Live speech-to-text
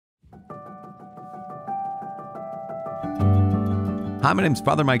Hi, my name's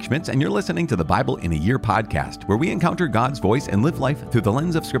Father Mike Schmitz, and you're listening to the Bible in a Year podcast, where we encounter God's voice and live life through the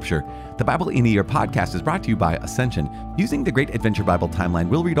lens of Scripture. The Bible in a Year podcast is brought to you by Ascension. Using the Great Adventure Bible timeline,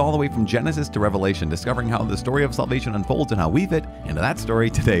 we'll read all the way from Genesis to Revelation, discovering how the story of salvation unfolds and how we fit into that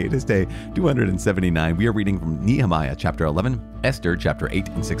story today. It is day 279. We are reading from Nehemiah chapter 11, Esther chapter 8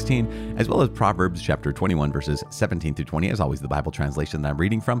 and 16, as well as Proverbs chapter 21, verses 17 through 20. As always, the Bible translation that I'm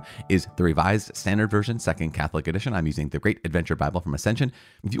reading from is the Revised Standard Version, Second Catholic Edition. I'm using the Great Adventure Bible from Ascension.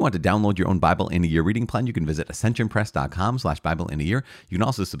 If you want to download your own Bible in a Year reading plan, you can visit ascensionpress.com/Bible in a Year. You can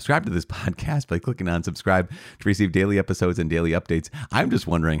also subscribe to this podcast by clicking on subscribe to receive daily episodes and daily updates. I'm just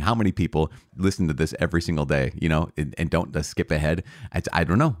wondering how many people listen to this every single day, and don't just skip ahead. I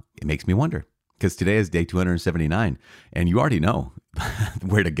don't know. It makes me wonder. Because today is day 279, and you already know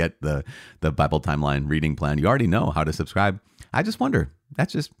where to get the Bible timeline reading plan. You already know how to subscribe. I just wonder.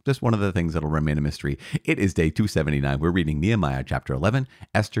 That's just one of the things that'll remain a mystery. It is day 279. We're reading Nehemiah chapter 11,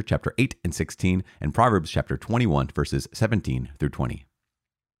 Esther chapter 8 and 16, and Proverbs chapter 21, verses 17 through 20.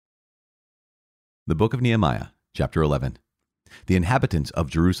 The book of Nehemiah, chapter 11. The inhabitants of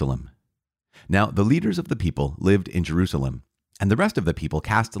Jerusalem. Now the leaders of the people lived in Jerusalem, and the rest of the people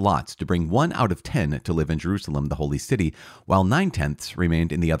cast lots to bring 1 out of 10 to live in Jerusalem, the holy city, while 9/10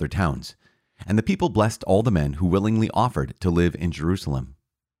 remained in the other towns. And the people blessed all the men who willingly offered to live in Jerusalem.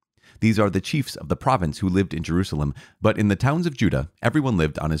 These are the chiefs of the province who lived in Jerusalem, but in the towns of Judah, everyone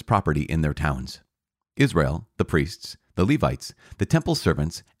lived on his property in their towns. Israel, the priests, the Levites, the temple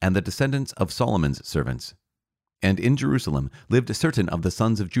servants, and the descendants of Solomon's servants. And in Jerusalem lived certain of the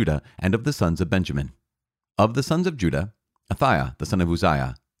sons of Judah and of the sons of Benjamin. Of the sons of Judah, Athaiah, the son of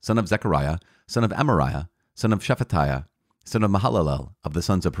Uzziah, son of Zechariah, son of Amariah, son of Shephatiah, son of Mahalalel, of the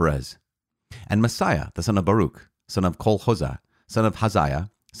sons of Perez. And Messiah, the son of Baruch, son of Kol-Hozah, son of Haziah,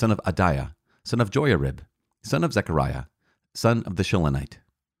 son of Adiah, son of Joiarib, son of Zechariah, son of the Shilonite.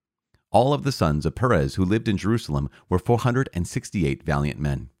 All of the sons of Perez who lived in Jerusalem were 468 valiant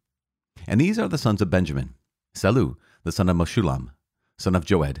men. And these are the sons of Benjamin: Salu, the son of Meshullam, son of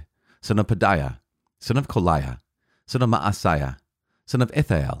Joed, son of Pedaiah, son of Koliah, son of Maaseiah, son of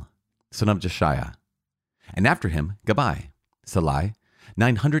Ithael, son of Jeshiah. And after him, Gabai, Salai,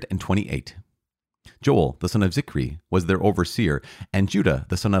 928. Joel, the son of Zichri, was their overseer, and Judah,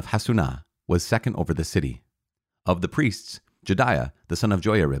 the son of Hasunah, was second over the city. Of the priests, Jediah, the son of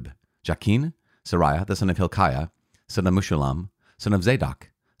Joiarib, Jachin, Sariah, the son of Hilkiah, son of Meshullam, son of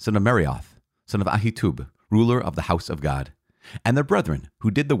Zadok, son of Merioth, son of Ahitub, ruler of the house of God, and their brethren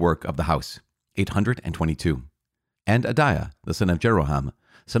who did the work of the house, 822. And Adiah, the son of Jeroham,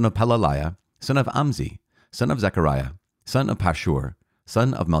 son of Pelaliah, son of Amzi, son of Zechariah, son of Pashur,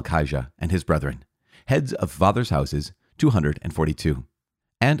 son of Malchijah, and his brethren, heads of fathers' houses, 242.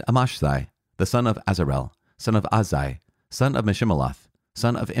 And Amashsai, the son of Azarel, son of Azai, son of Meshimaloth,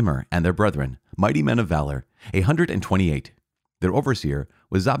 son of Immer, and their brethren, mighty men of valor, 128. Their overseer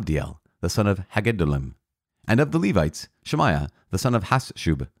was Zabdiel, the son of Haggedolim. And of the Levites, Shemaiah, the son of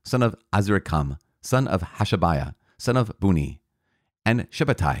Hasshub, son of Azrikam, son of Hashabiah, son of Buni, and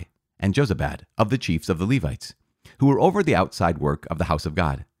Shabbatai, and Jozabad, of the chiefs of the Levites, who were over the outside work of the house of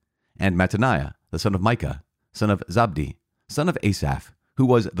God, and Mattaniah, the son of Micah, son of Zabdi, son of Asaph, who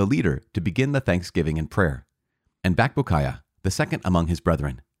was the leader to begin the thanksgiving and prayer, and Bakbukiah, the second among his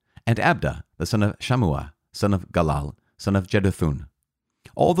brethren, and Abda, the son of Shammua, son of Galal, son of Jeduthun.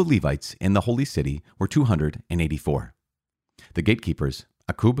 All the Levites in the holy city were 284. The gatekeepers,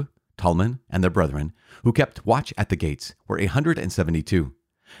 Akub, Talman, and their brethren, who kept watch at the gates, were 172.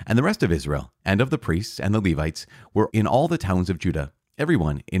 And the rest of Israel, and of the priests and the Levites, were in all the towns of Judah,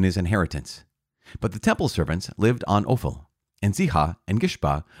 everyone in his inheritance. But the temple servants lived on Ophel, and Ziha and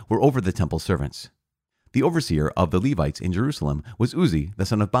Gishpa were over the temple servants. The overseer of the Levites in Jerusalem was Uzzi, the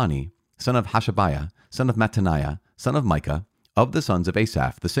son of Bani, son of Hashabiah, son of Mattaniah, son of Micah, of the sons of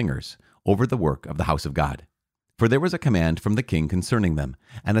Asaph the singers, over the work of the house of God. For there was a command from the king concerning them,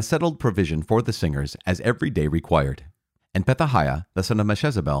 and a settled provision for the singers, as every day required. And Pethahiah, the son of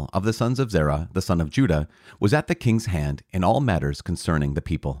Meshezabel, of the sons of Zerah, the son of Judah, was at the king's hand in all matters concerning the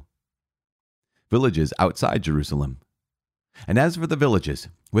people. Villages outside Jerusalem. And as for the villages,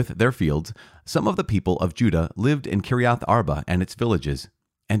 with their fields, some of the people of Judah lived in Kiriath Arba and its villages,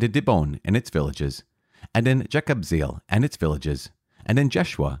 and in Dibon and its villages, and in Jekabzeel and its villages, and in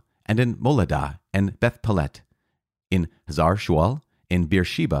Jeshua, and in Moladah, and Beth Pelet, in Hazar Shual, in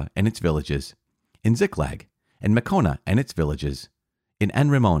Beersheba and its villages, in Ziklag, in Mekona and its villages, in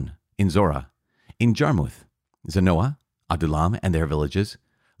Enrimmon, in Zorah, in Jarmuth, Zanoah, Adullam and their villages,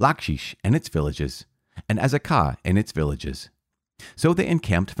 Lachish and its villages, and Azekah and its villages. So they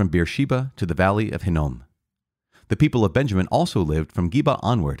encamped from Beersheba to the valley of Hinnom. The people of Benjamin also lived from Geba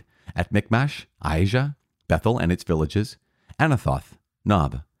onward, at Michmash, Aijah, Bethel and its villages, Anathoth,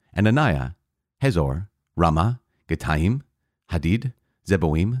 Nob, and Anaiah, Hazor, Ramah, Gittaim, Hadid,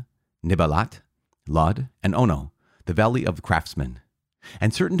 Zeboim, Nibalat, Lod, and Ono, the valley of craftsmen.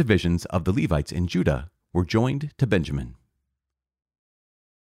 And certain divisions of the Levites in Judah were joined to Benjamin.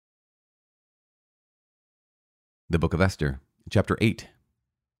 The Book of Esther, chapter 8.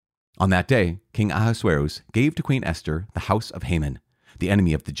 On that day, King Ahasuerus gave to Queen Esther the house of Haman, the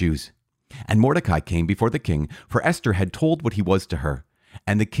enemy of the Jews. And Mordecai came before the king, for Esther had told what he was to her.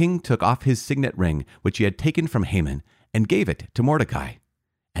 And the king took off his signet ring, which he had taken from Haman, and gave it to Mordecai.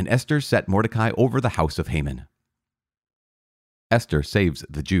 And Esther set Mordecai over the house of Haman. Esther saves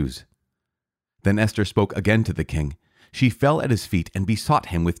the Jews. Then Esther spoke again to the king. She fell at his feet and besought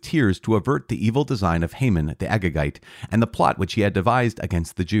him with tears to avert the evil design of Haman the Agagite and the plot which he had devised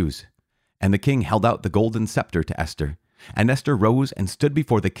against the Jews. And the king held out the golden scepter to Esther. And Esther rose and stood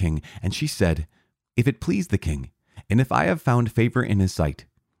before the king, and she said, If it please the king, and if I have found favor in his sight,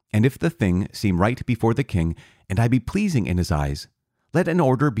 and if the thing seem right before the king, and I be pleasing in his eyes, let an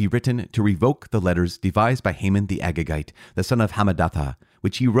order be written to revoke the letters devised by Haman the Agagite, the son of Hammedatha,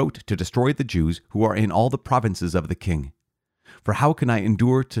 which he wrote to destroy the Jews who are in all the provinces of the king. For how can I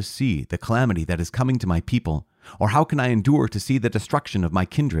endure to see the calamity that is coming to my people, or how can I endure to see the destruction of my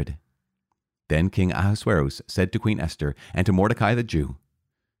kindred? Then King Ahasuerus said to Queen Esther and to Mordecai the Jew,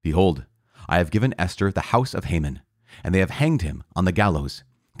 Behold, I have given Esther the house of Haman, and they have hanged him on the gallows,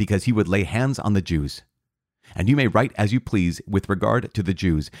 because he would lay hands on the Jews. And you may write as you please with regard to the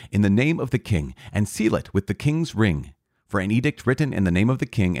Jews, in the name of the king, and seal it with the king's ring. For an edict written in the name of the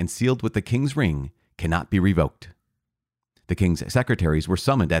king and sealed with the king's ring cannot be revoked. The king's secretaries were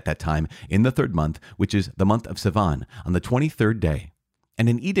summoned at that time in the 3rd month, which is the month of Sivan, on the 23rd day. And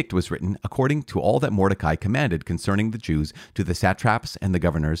an edict was written according to all that Mordecai commanded concerning the Jews to the satraps and the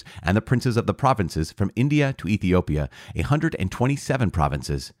governors and the princes of the provinces from India to Ethiopia, 127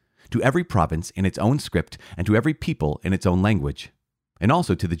 provinces, to every province in its own script and to every people in its own language, and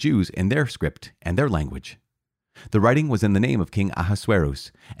also to the Jews in their script and their language. The writing was in the name of King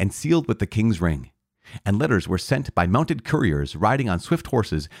Ahasuerus and sealed with the king's ring. And letters were sent by mounted couriers riding on swift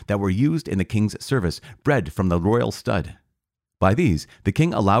horses that were used in the king's service, bred from the royal stud. By these, the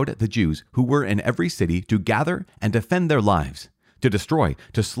king allowed the Jews who were in every city to gather and defend their lives, to destroy,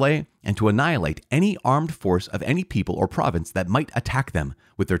 to slay, and to annihilate any armed force of any people or province that might attack them,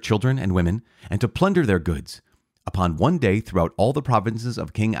 with their children and women, and to plunder their goods, upon one day throughout all the provinces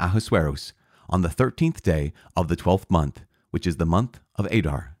of King Ahasuerus, on the 13th day of the 12th month, which is the month of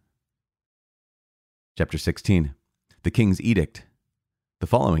Adar. Chapter 16. The King's Edict. The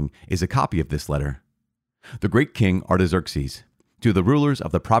following is a copy of this letter. The great king Artaxerxes, to the rulers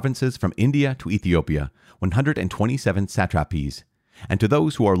of the provinces from India to Ethiopia, 127 satrapies, and to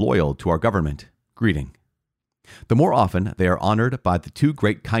those who are loyal to our government, greeting. The more often they are honored by the too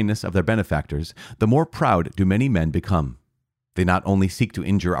great kindness of their benefactors, the more proud do many men become. They not only seek to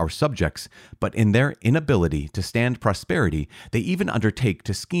injure our subjects, but in their inability to stand prosperity, they even undertake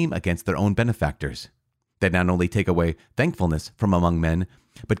to scheme against their own benefactors. They not only take away thankfulness from among men,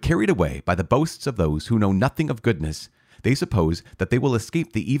 but carried away by the boasts of those who know nothing of goodness, they suppose that they will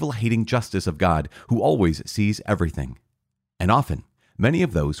escape the evil-hating justice of God, who always sees everything. And often, many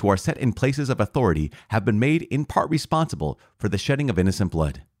of those who are set in places of authority have been made in part responsible for the shedding of innocent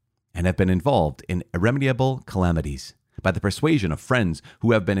blood, and have been involved in irremediable calamities by the persuasion of friends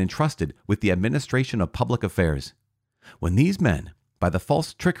who have been entrusted with the administration of public affairs. When these men, by the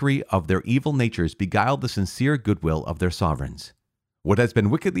false trickery of their evil natures, beguile the sincere goodwill of their sovereigns. What has been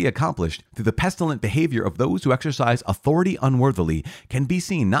wickedly accomplished through the pestilent behavior of those who exercise authority unworthily can be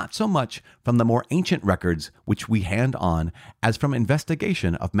seen not so much from the more ancient records which we hand on as from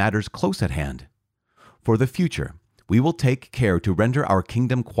investigation of matters close at hand. For the future, we will take care to render our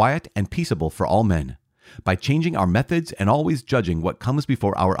kingdom quiet and peaceable for all men, by changing our methods and always judging what comes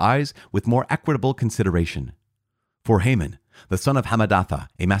before our eyes with more equitable consideration. For Haman, the son of Hammedatha,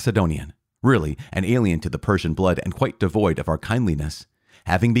 a Macedonian, really an alien to the Persian blood and quite devoid of our kindliness,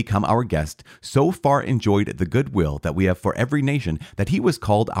 having become our guest, so far enjoyed the goodwill that we have for every nation that he was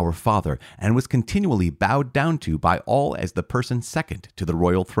called our father and was continually bowed down to by all as the person second to the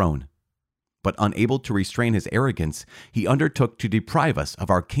royal throne. But unable to restrain his arrogance, he undertook to deprive us of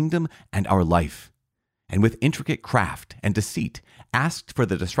our kingdom and our life, and with intricate craft and deceit asked for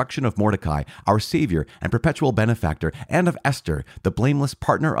the destruction of Mordecai, our savior and perpetual benefactor, and of Esther, the blameless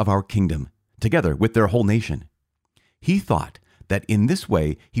partner of our kingdom, together with their whole nation. He thought that in this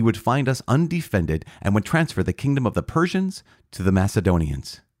way he would find us undefended and would transfer the kingdom of the Persians to the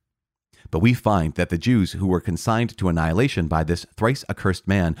Macedonians. But we find that the Jews who were consigned to annihilation by this thrice accursed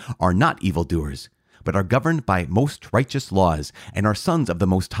man are not evildoers, but are governed by most righteous laws, and are sons of the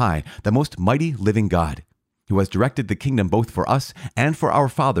Most High, the most mighty living God, who has directed the kingdom both for us and for our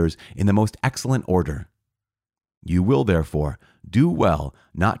fathers in the most excellent order. You will, therefore, do well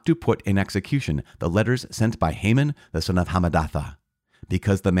not to put in execution the letters sent by Haman the son of Hammedatha,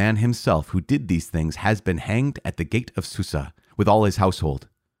 because the man himself who did these things has been hanged at the gate of Susa with all his household.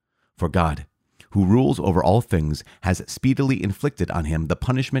 For God, who rules over all things, has speedily inflicted on him the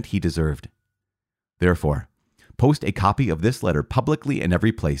punishment he deserved. Therefore, post a copy of this letter publicly in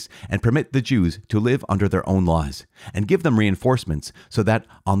every place, and permit the Jews to live under their own laws, and give them reinforcements, so that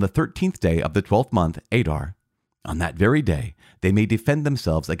on the 13th day of the 12th month, Adar, on that very day, they may defend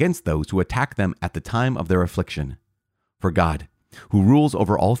themselves against those who attack them at the time of their affliction. For God, who rules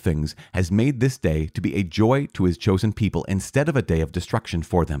over all things, has made this day to be a joy to his chosen people instead of a day of destruction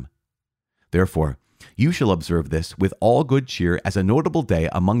for them. Therefore, you shall observe this with all good cheer as a notable day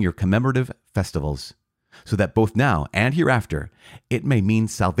among your commemorative festivals, so that both now and hereafter it may mean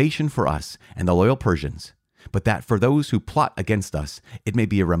salvation for us and the loyal Persians, but that for those who plot against us it may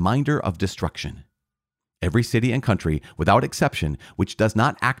be a reminder of destruction. Every city and country, without exception, which does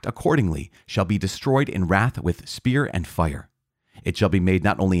not act accordingly, shall be destroyed in wrath with spear and fire. It shall be made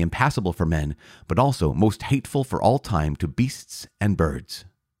not only impassable for men, but also most hateful for all time to beasts and birds.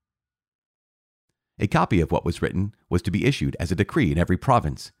 A copy of what was written was to be issued as a decree in every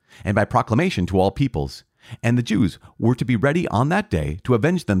province, and by proclamation to all peoples, and the Jews were to be ready on that day to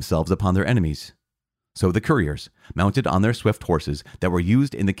avenge themselves upon their enemies. So the couriers, mounted on their swift horses that were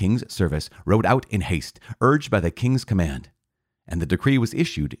used in the king's service, rode out in haste, urged by the king's command. And the decree was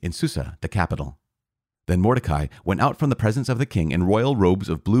issued in Susa, the capital. Then Mordecai went out from the presence of the king in royal robes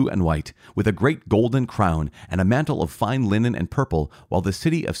of blue and white, with a great golden crown and a mantle of fine linen and purple, while the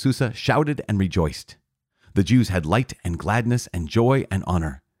city of Susa shouted and rejoiced. The Jews had light and gladness and joy and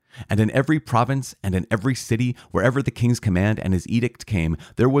honor. And in every province and in every city, wherever the king's command and his edict came,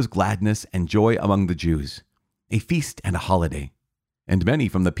 there was gladness and joy among the Jews, a feast and a holiday. And many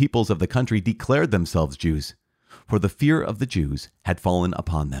from the peoples of the country declared themselves Jews, for the fear of the Jews had fallen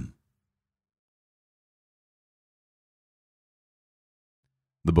upon them.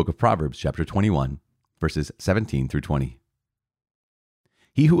 The book of Proverbs, chapter 21, verses 17 through 20.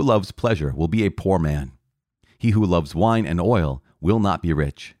 He who loves pleasure will be a poor man. He who loves wine and oil will not be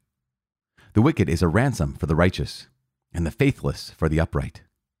rich. The wicked is a ransom for the righteous, and the faithless for the upright.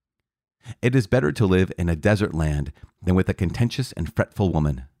 It is better to live in a desert land than with a contentious and fretful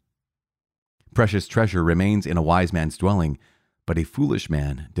woman. Precious treasure remains in a wise man's dwelling, but a foolish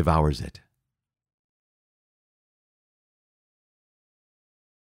man devours it.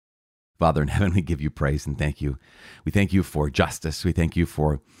 Father in heaven, we give you praise and thank you. We thank you for justice. We thank you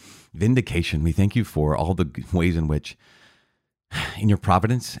for vindication. We thank you for all the ways in which, in your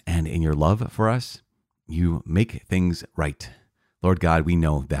providence and in your love for us, you make things right. Lord God, we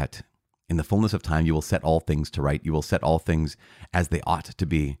know that in the fullness of time, you will set all things to right. You will set all things as they ought to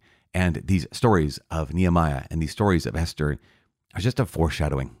be. And these stories of Nehemiah and these stories of Esther are just a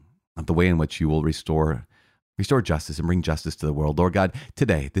foreshadowing of the way in which you will restore justice and bring justice to the world. Lord God,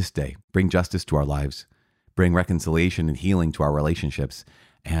 today, this day, bring justice to our lives, bring reconciliation and healing to our relationships,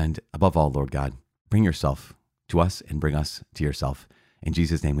 and above all, Lord God, bring yourself to us and bring us to yourself. In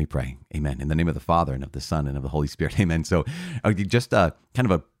Jesus' name we pray. Amen. In the name of the Father and of the Son and of the Holy Spirit. Amen. So just kind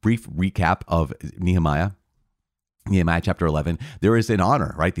of a brief recap of Nehemiah chapter 11. There is an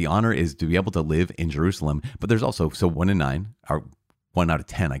honor, right? The honor is to be able to live in Jerusalem, but there's also, 1 in 9, or 1 out of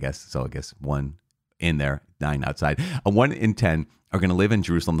 10, I guess. So I guess 1 in there, 9 outside. 1 in 10 are going to live in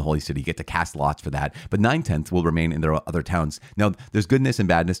Jerusalem, the holy city. You get to cast lots for that. But 9/10 will remain in their other towns. Now, there's goodness and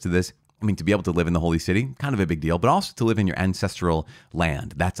badness to this. I mean, to be able to live in the holy city, kind of a big deal, but also to live in your ancestral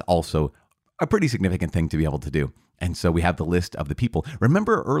land. That's also a pretty significant thing to be able to do. And so we have the list of the people.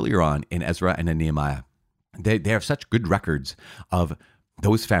 Remember earlier on in Ezra and in Nehemiah, they have such good records of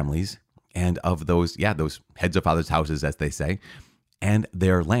those families and of those heads of fathers' houses, as they say, and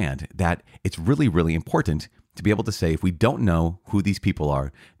their land, that it's really, really important to be able to say, if we don't know who these people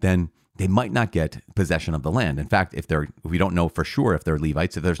are, then they might not get possession of the land. In fact, if we don't know for sure if they're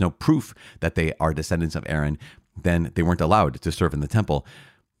Levites, if there's no proof that they are descendants of Aaron, then they weren't allowed to serve in the temple.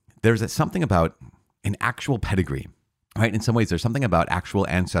 There's something about an actual pedigree, right? In some ways, there's something about actual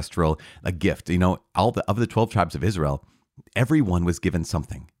ancestral gift. Of the 12 tribes of Israel, everyone was given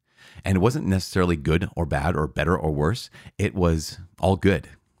something. And it wasn't necessarily good or bad or better or worse. It was all good.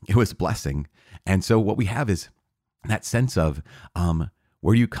 It was a blessing. And so what we have is that sense of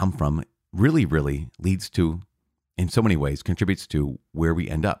where you come from really, really leads to, in so many ways, contributes to where we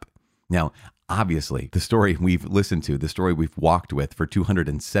end up. Now, obviously, the story we've listened to, the story we've walked with for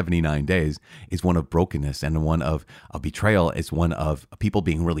 279 days is one of brokenness and one of a betrayal. It's one of people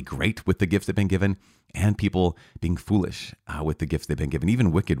being really great with the gifts they've been given and people being foolish with the gifts they've been given,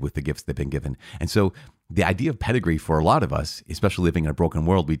 even wicked with the gifts they've been given. And so the idea of pedigree for a lot of us, especially living in a broken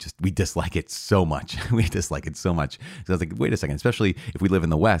world, we dislike it so much. We dislike it so much. So I was like, wait a second, especially if we live in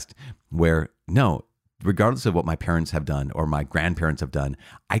the West where no, regardless of what my parents have done or my grandparents have done,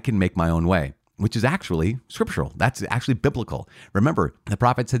 I can make my own way, which is actually scriptural. That's actually biblical. Remember, the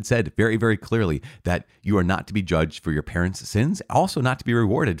prophets had said very, very clearly that you are not to be judged for your parents' sins, also not to be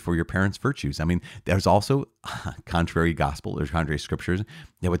rewarded for your parents' virtues. I mean, there's also contrary gospel, there's contrary scriptures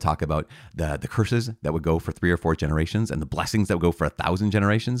that would talk about the curses that would go for 3 or 4 generations and the blessings that would go for 1,000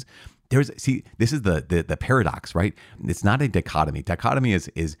 generations. This is the paradox, right? It's not a dichotomy. Dichotomy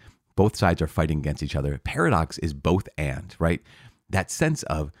is both sides are fighting against each other. Paradox is both and, right? That sense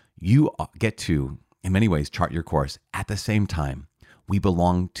of you get to, in many ways, chart your course. At the same time, we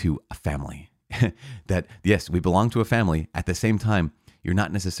belong to a family. That, yes, we belong to a family. At the same time, you're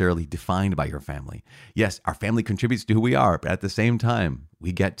not necessarily defined by your family. Yes, our family contributes to who we are, but at the same time,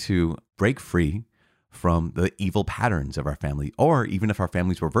 we get to break free from the evil patterns of our family. Or even if our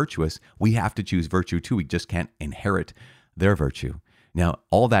families were virtuous, we have to choose virtue too. We just can't inherit their virtue. Now,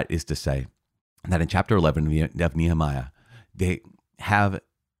 all that is to say that in chapter 11 of Nehemiah, they have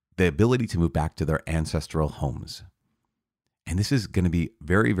the ability to move back to their ancestral homes. And this is going to be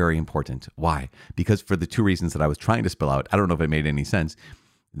very, very important. Why? Because for the 2 reasons that I was trying to spell out, I don't know if it made any sense.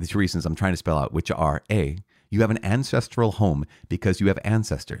 The 2 reasons I'm trying to spell out, which are A, you have an ancestral home because you have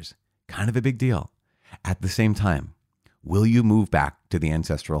ancestors. Kind of a big deal. At the same time, will you move back to the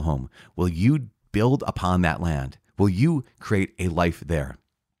ancestral home? Will you build upon that land? Will you create a life there?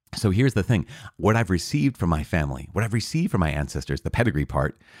 So here's the thing. What I've received from my family, what I've received from my ancestors, the pedigree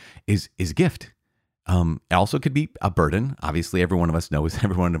part, is a gift. It also could be a burden. Obviously, every one of us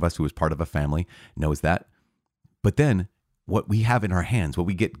who is part of a family knows that. But then what we have in our hands, what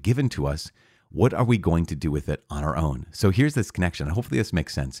we get given to us, what are we going to do with it on our own? So here's this connection. And hopefully this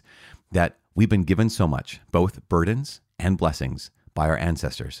makes sense, that we've been given so much, both burdens and blessings by our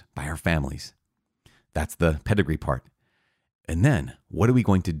ancestors, by our families. That's the pedigree part. And then what are we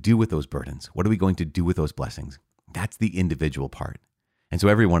going to do with those burdens? What are we going to do with those blessings? That's the individual part. And so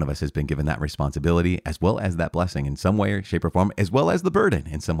every one of us has been given that responsibility as well as that blessing in some way, shape, or form, as well as the burden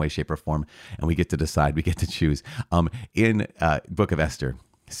in some way, shape, or form. And we get to decide, we get to choose. In Book of Esther,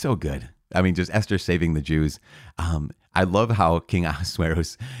 so good. I mean, just Esther saving the Jews. I love how King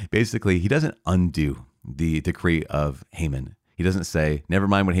Ahasuerus, basically, he doesn't undo the decree of Haman. He doesn't say, never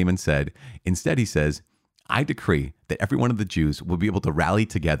mind what Haman said. Instead, he says, I decree that every one of the Jews will be able to rally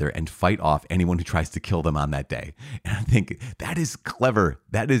together and fight off anyone who tries to kill them on that day. And I think that is clever.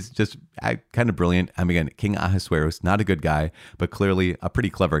 That is just kind of brilliant. I mean, again, King Ahasuerus, not a good guy, but clearly a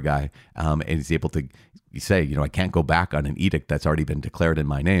pretty clever guy. And he's able to say, I can't go back on an edict that's already been declared in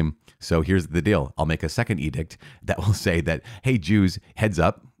my name. So here's the deal. I'll make a second edict that will say that, hey, Jews, heads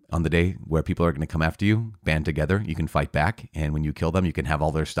up. On the day where people are going to come after you, band together, you can fight back. And when you kill them, you can have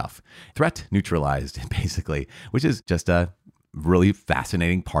all their stuff. Threat neutralized, basically, which is just a really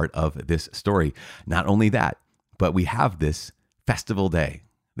fascinating part of this story. Not only that, but we have this festival day,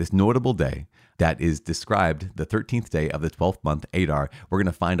 this notable day that is described the 13th day of the 12th month, Adar. We're going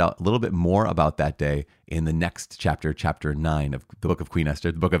to find out a little bit more about that day in the next chapter, chapter 9 of the book of Queen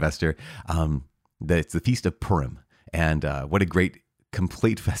Esther, the book of Esther. It's the Feast of Purim. And what a great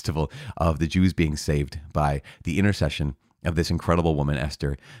complete festival of the Jews being saved by the intercession of this incredible woman,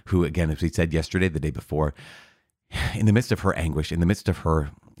 Esther, who, again, as we said yesterday, the day before, in the midst of her anguish, in the midst of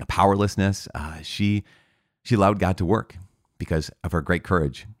her powerlessness, she allowed God to work because of her great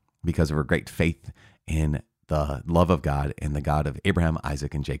courage, because of her great faith in the love of God and the God of Abraham,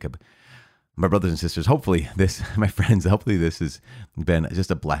 Isaac, and Jacob. My brothers and sisters, hopefully this has been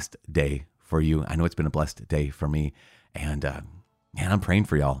just a blessed day for you. I know it's been a blessed day for me. And I'm praying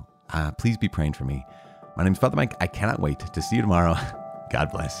for y'all. Please be praying for me. My name's Father Mike. I cannot wait to see you tomorrow.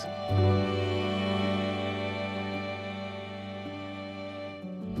 God bless.